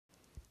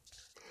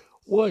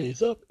What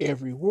is up,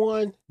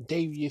 everyone?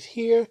 Davey is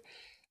here,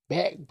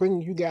 back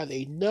bringing you guys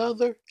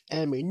another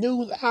Anime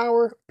News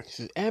Hour.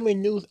 This is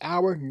Anime News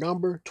Hour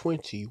number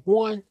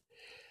 21.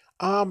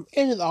 And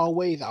as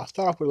always, I'll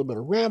start off with a little bit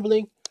of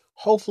rambling.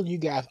 Hopefully, you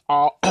guys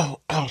all,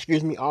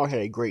 all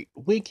had a great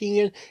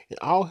weekend and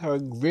all had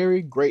a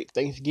very great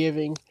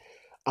Thanksgiving.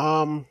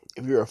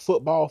 If you're a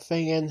football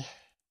fan,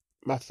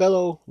 my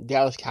fellow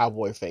Dallas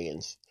Cowboy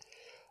fans,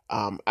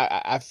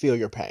 I feel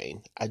your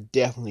pain. I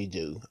definitely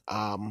do.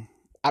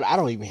 I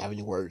don't even have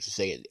any words to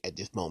say at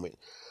this moment.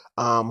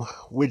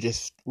 We're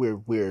just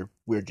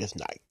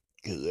not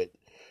good.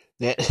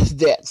 That's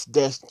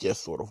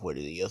just sort of what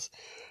it is.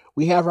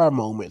 We have our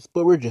moments,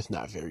 but we're just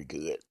not very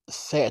good.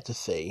 Sad to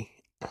say.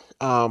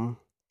 Um,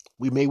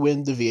 we may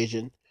win the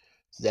division,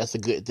 so that's a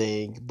good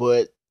thing,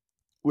 but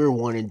we're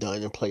one and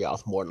done in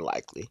playoffs more than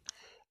likely.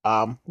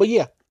 But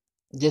yeah,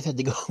 just had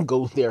to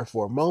go there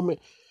for a moment.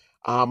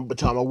 But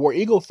to my War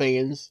Eagle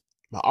fans,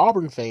 my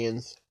Auburn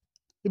fans,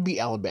 it'd be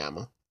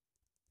Alabama.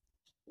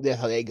 That's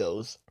how that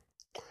goes.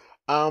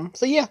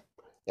 So yeah,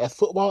 that's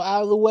football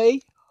out of the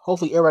way.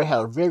 Hopefully everybody had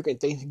a very great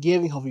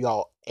Thanksgiving. Hopefully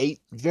y'all ate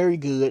very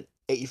good,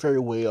 ate very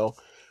well.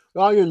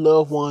 With all your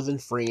loved ones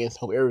and friends.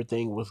 Hope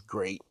everything was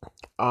great.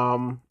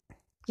 Um,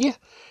 yeah.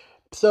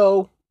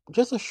 So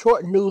just a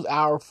short news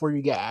hour for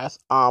you guys.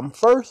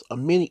 First a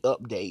mini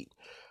update.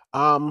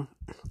 Um,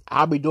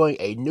 I'll be doing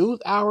a news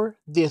hour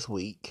this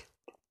week.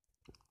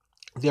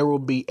 There will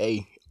be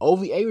a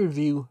OVA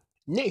review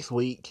next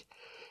week,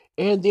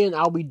 and then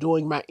I'll be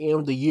doing my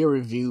end of the year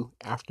review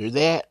after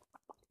that,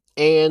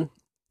 and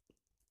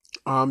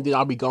then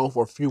I'll be gone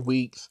for a few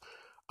weeks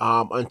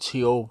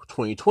until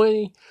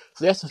 2020.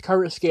 So that's the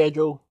current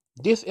schedule.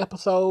 This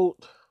episode,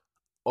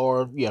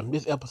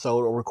 this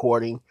episode or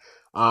recording,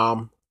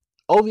 um,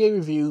 OVA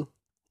review,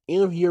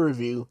 end of year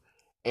review,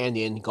 and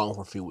then gone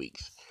for a few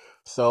weeks.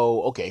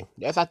 So okay,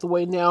 that's out the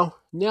way now.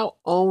 Now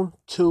on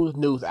to the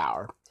news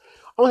hour.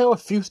 I only have a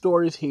few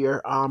stories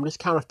here. Just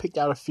kind of picked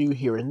out a few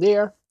here and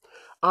there.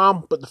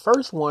 But the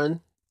first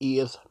one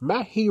is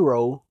My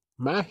Hero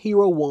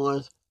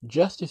One's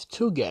Justice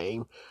 2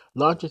 game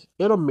launches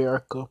in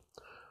America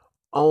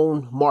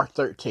on March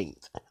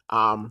 13th.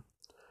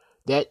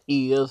 That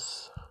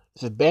is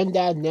the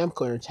Bandai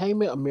Namco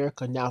Entertainment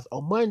America announced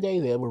on Monday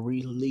they will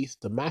release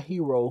the My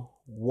Hero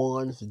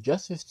One's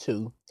Justice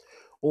 2,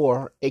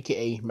 or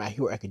aka My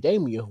Hero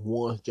Academia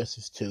One's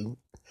Justice 2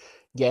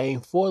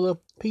 game for the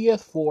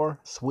PS4,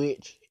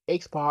 Switch,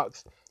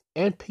 Xbox,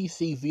 and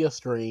PC via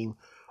stream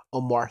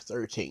on March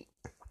 13th.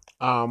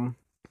 Um,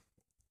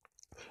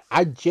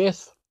 I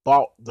just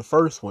bought the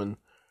first one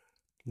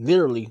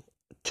literally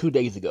 2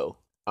 days ago.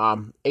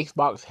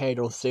 Xbox had it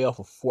on sale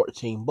for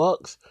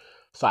 $14,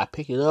 so I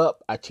picked it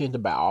up. I tend to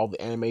buy all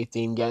the anime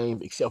themed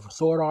games except for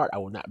Sword Art. I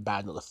will not buy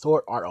another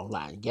Sword Art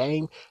online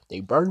game. They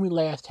burned me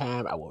last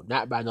time. I will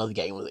not buy another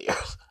game of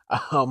theirs.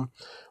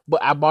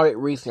 But I bought it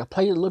recently. I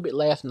played it a little bit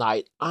last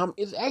night.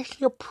 It's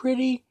actually a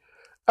pretty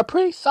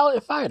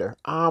solid fighter.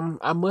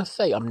 I must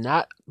say I'm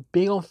not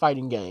big on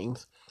fighting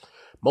games.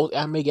 Most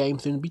anime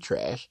games seem to be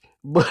trash,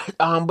 but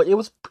it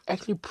was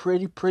actually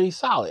pretty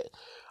solid.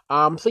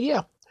 So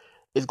yeah,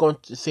 it's going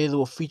to say it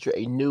will feature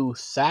a new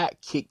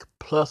Sidekick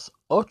Plus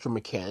Ultra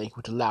mechanic,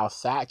 which allows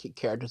Sidekick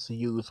characters to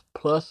use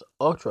Plus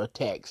Ultra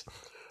attacks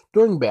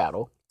during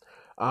battle.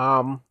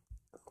 Um,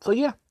 so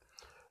yeah,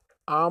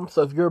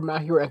 so if you're a My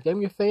Hero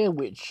Academia fan,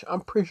 which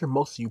I'm pretty sure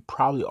most of you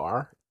probably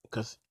are,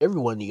 because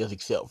everyone is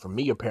except for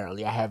me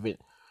apparently. I haven't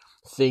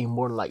seen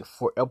more than like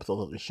 4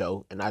 episodes of the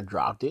show, and I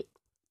dropped it.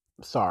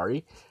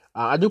 Sorry.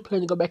 I do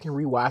plan to go back and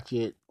rewatch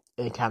it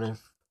and kind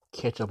of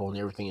catch up on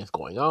everything that's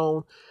going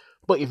on.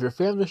 But if you're a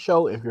fan of the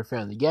show, if you're a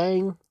fan of the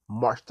game,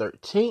 March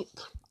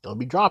 13th, it'll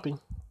be dropping.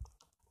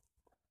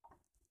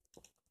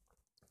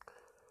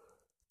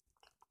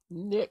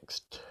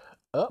 Next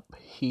up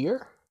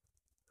here,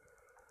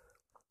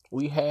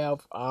 we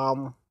have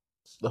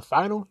the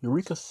final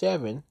Eureka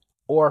 7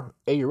 or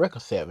a Eureka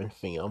 7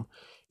 film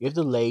is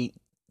delayed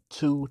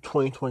to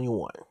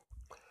 2021.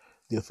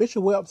 The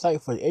official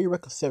website for the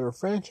Eureka 7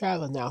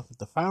 franchise announced that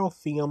the final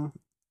film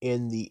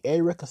in the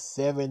Eureka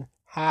 7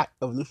 High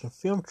Evolution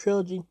film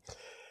trilogy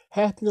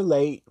has been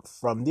delayed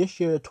from this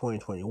year to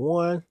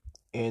 2021,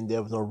 and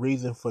there was no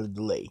reason for the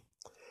delay.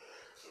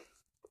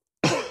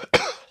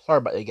 Sorry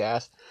about that,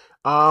 guys.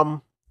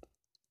 Um,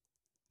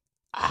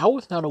 I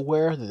was not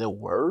aware that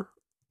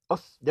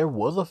there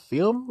was a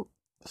film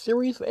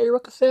series for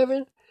Eureka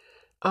 7.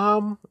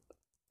 Um,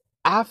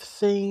 I've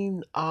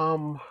seen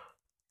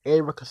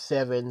Eureka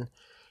 7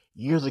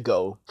 years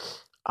ago.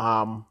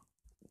 Um,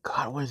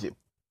 God, what is it?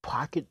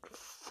 Pocket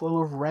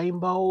full of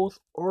rainbows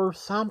or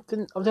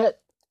something of that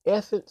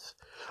essence.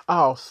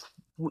 Oh,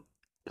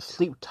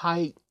 sleep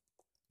tight.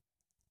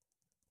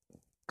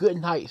 Good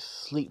night,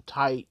 sleep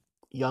tight,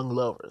 young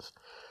lovers.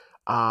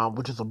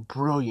 Which is a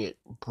brilliant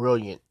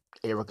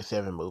Eureka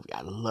 7 movie.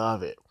 I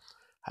love it.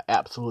 I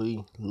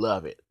absolutely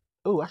love it.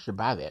 Oh, I should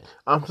buy that.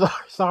 I'm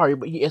sorry,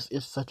 but yes,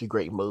 it's such a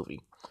great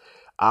movie.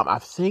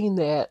 I've seen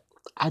that.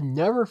 I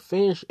never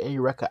finished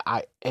Eureka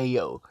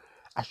AO.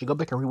 I should go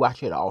back and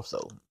rewatch it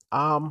also.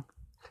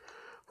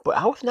 But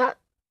I was not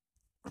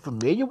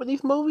familiar with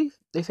these movies.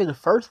 They said the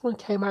first one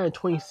came out in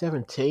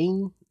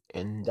 2017,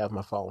 and that was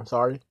my phone.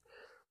 Sorry.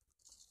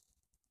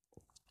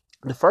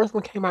 The first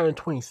one came out in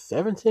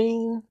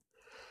 2017.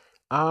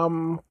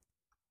 Um,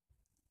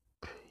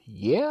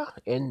 yeah,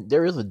 and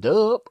there is a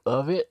dub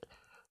of it.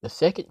 The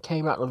second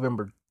came out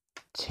November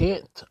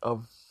 10th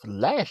of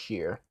last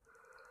year.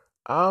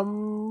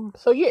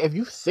 So yeah, if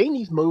you've seen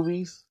these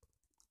movies,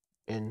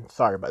 and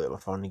sorry about that, my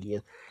phone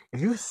again.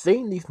 If you've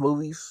seen these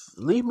movies,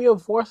 leave me a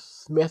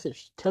voice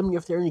message. Tell me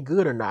if they're any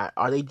good or not.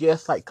 Are they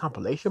just like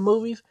compilation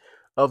movies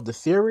of the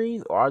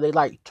series, or are they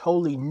like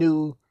totally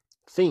new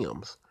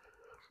films?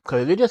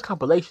 Because if they're just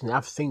compilations,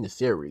 I've seen the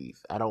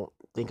series. I don't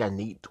think I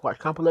need to watch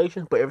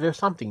compilations. But if there's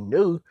something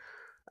new,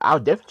 I'll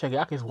definitely check it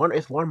out.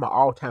 It's one of my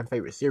all time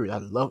favorite series. I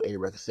love 80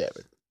 Record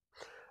 7.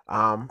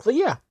 So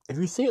yeah, if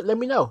you see it, let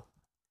me know.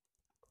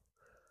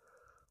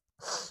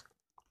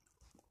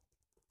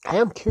 I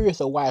am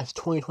curious of why it's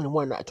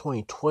 2021, not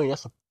 2020.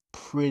 That's a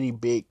pretty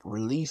big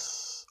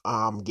release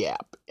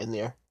gap in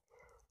there.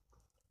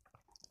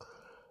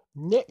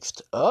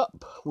 Next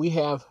up, we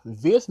have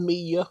Viz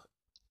Media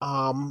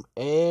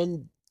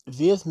and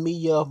Viz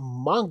Media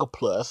Manga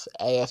Plus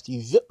as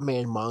the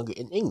Zipman manga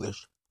in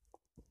English.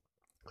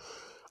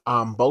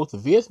 Both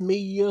Viz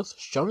Media's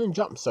Shonen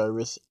Jump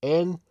service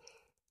and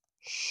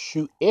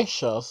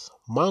Shueisha's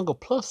Manga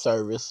Plus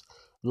service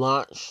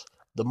launched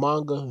the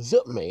manga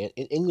Zipman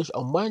in English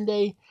on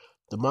Monday.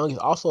 The manga is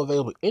also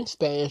available in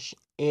Spanish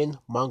in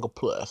Manga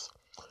Plus.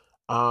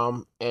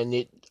 And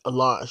it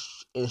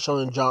launched in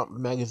Shonen Jump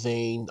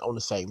magazine on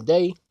the same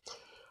day.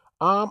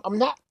 I'm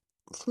not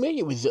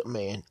familiar with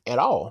Zipman at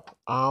all.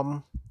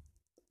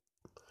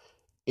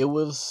 It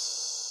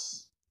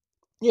was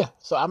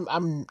so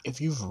I'm if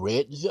you've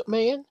read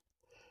Zipman,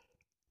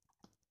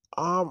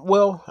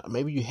 well,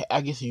 maybe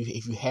I guess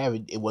if you have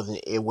it, it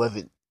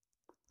wasn't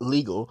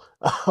legal.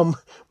 But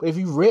if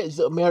you read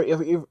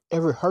Zipman,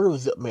 ever heard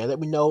of Zipman, let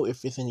me know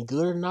if it's any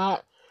good or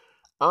not.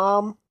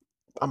 I'm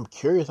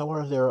curious. I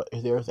wonder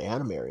if there's an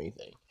anime or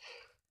anything.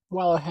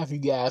 While I have you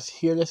guys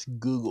here, let's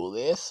Google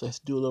this. Let's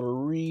do a little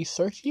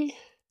researchy.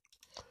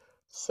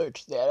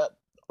 Search that up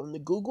on the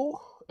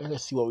Google, and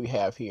let's see what we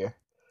have here.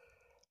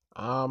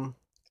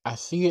 I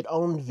see it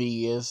on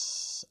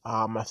Viz.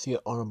 I see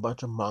it on a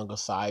bunch of manga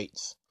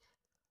sites.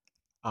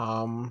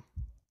 No,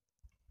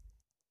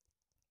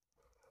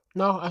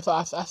 I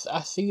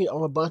see it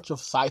on a bunch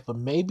of sites, but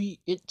maybe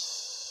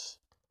it's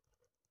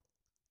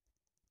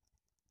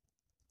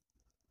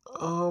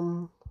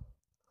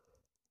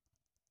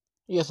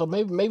yeah. So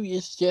maybe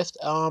it's just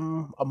a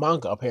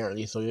manga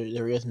apparently. So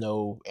there is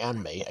no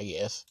anime, I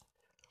guess,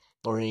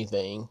 or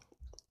anything.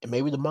 And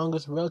maybe the manga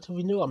is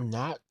relatively new. I'm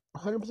not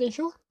 100%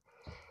 sure.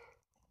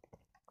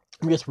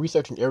 I'm just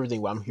researching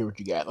everything while I'm here with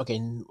you guys.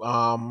 Okay,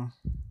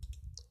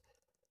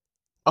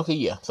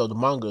 yeah. So the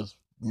manga's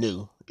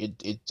new.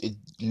 It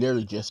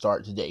literally just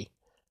started today.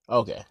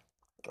 Okay,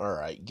 all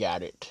right,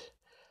 got it.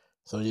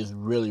 So it is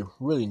really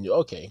new.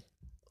 Okay,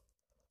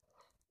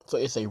 so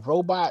it's a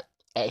robot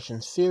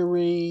action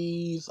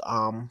series.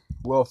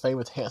 World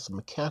famous handsome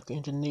mechanical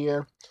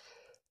engineer.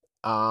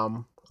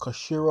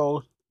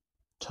 Koshiro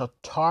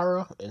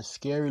Tatara and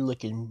scary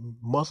looking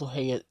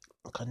musclehead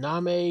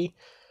Kaname.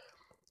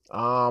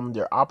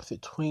 Their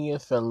opposite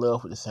twins fell in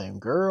love with the same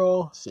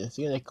girl. Since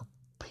then, they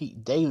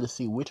compete daily to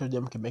see which of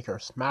them can make her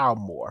smile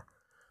more.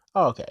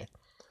 Okay,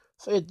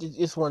 so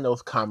it's one of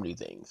those comedy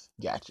things.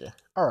 Gotcha.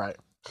 All right.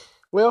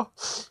 Well,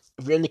 if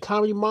you're into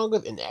comedy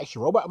mangas and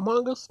action robot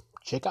mangas,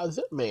 check out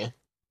Zipman.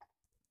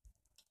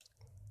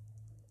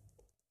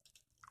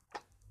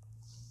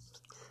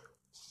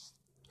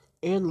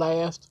 And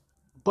last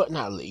but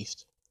not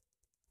least,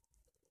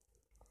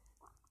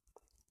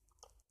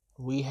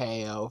 we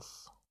have,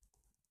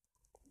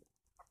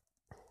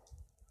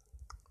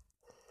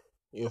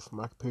 if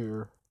my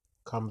computer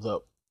comes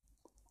up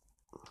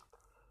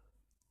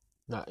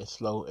not as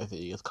slow as it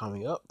is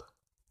coming up.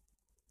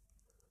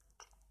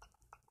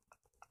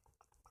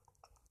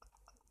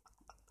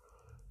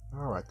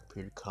 Alright,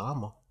 computer,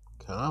 come on,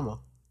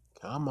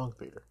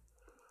 computer.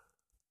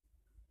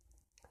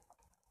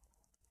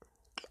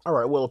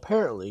 Alright, well,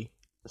 apparently,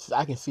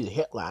 I can see the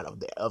headline of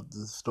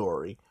the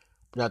story,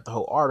 but not the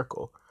whole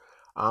article.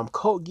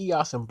 Code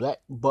Geass and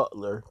Black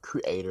Butler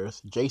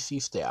creators JC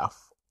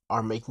Staff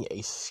are making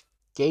a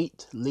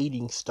Skate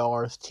Leading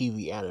Stars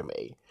TV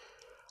anime.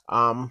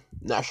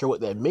 Not sure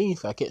what that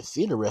means. I can't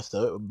see the rest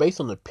of it. But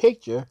based on the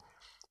picture,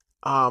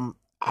 I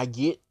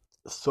get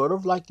sort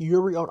of like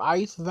Yuri on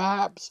Ice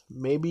vibes.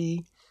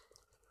 Maybe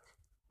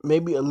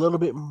a little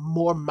bit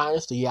more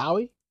minus the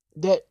yaoi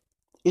that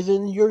is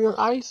in Yuri on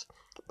Ice,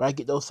 but I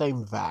get those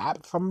same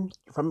vibes from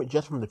it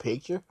just from the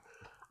picture.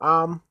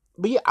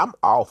 But yeah, I'm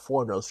all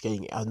for another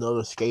skating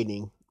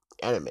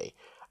anime.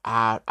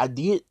 I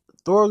did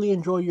thoroughly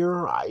enjoy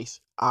Yuri on Ice.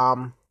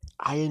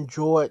 I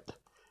enjoyed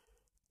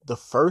the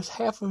first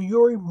half of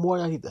Yuri more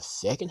than I think the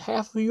second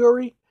half of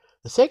Yuri.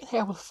 The second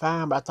half was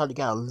fine, but I thought it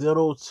got a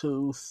little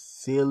too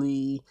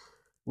silly.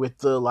 with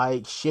the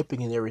like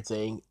shipping and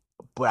everything.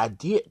 But I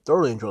did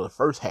thoroughly enjoy the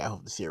first half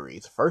of the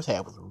series. The first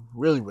half was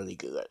really, really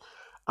good.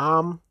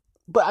 Um,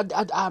 but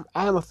I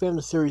am a fan of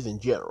the series in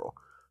general.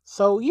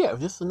 So yeah, if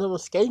this is another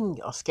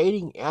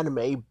skating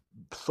anime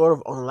sort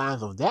of on the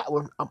lines of that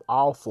one, I'm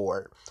all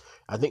for it.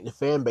 I think the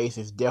fan base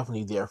is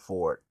definitely there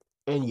for it.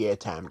 And yeah,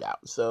 timed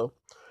out. So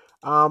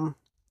um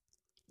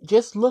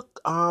just look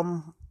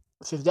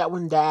since that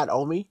one died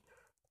on me,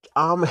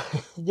 um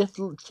just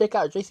check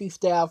out JC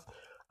Staff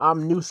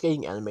new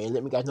skating anime and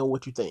let me guys know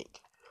what you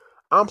think.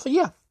 So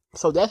yeah.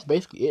 So that's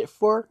basically it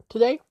for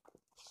today.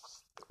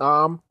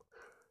 Um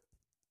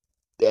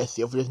that's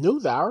it for this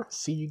news hour.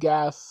 See you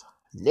guys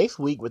next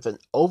week with an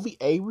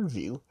OVA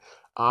review.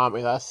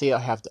 As I said, I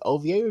have the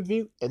OVA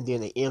review and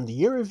then the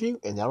MDU review,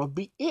 and that'll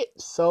be it.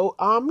 So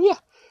yeah.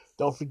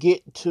 Don't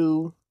forget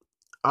to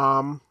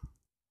um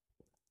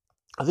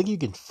I think you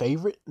can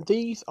favorite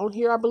these on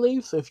here, I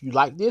believe. So if you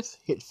like this,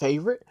 hit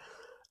favorite.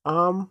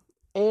 Um,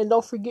 and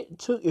don't forget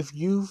to, if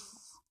you've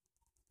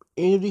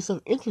any of these stuff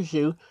interests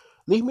you,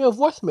 leave me a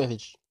voice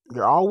message.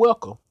 You're all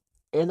welcome.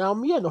 And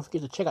yeah, don't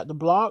forget to check out the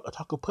blog,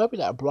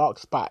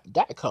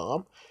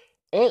 otakupuppy.blogspot.com.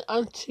 And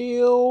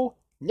until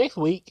next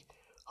week,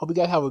 hope you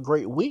guys have a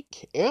great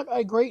week and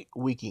a great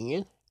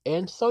weekend.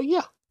 And so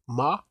yeah,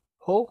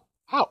 Maho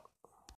out.